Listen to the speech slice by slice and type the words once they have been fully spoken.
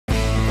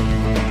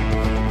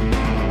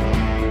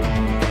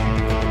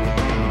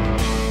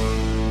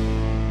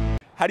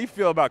How do you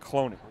feel about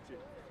cloning?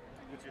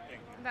 What's your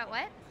thinking? About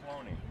what?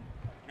 Cloning.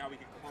 Now we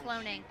can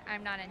clone Cloning.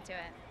 I'm not into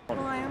it.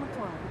 Well, I am a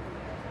clone.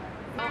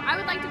 Oh, I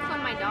would like to clone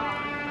my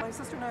dog. My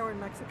sister and I were in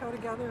Mexico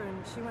together,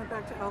 and she went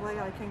back to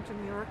LA, I came to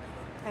New York,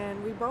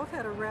 and we both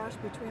had a rash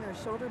between our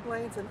shoulder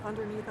blades and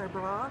underneath our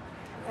bra,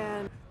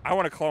 and I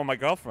want to clone my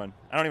girlfriend.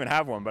 I don't even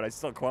have one, but I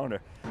still cloned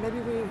her. maybe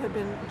we had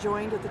been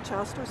joined at the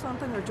chest or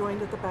something, or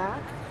joined at the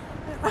back.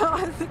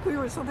 I think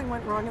something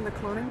went wrong in the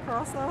cloning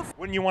process.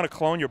 Wouldn't you want to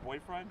clone your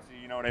boyfriend?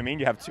 You know what I mean?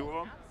 You have two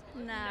of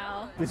them?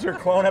 No. Does your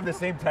clone have the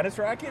same tennis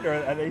racket, or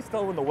are they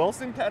still in the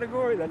Wilson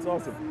category? That's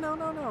awesome.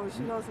 No,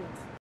 she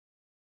doesn't.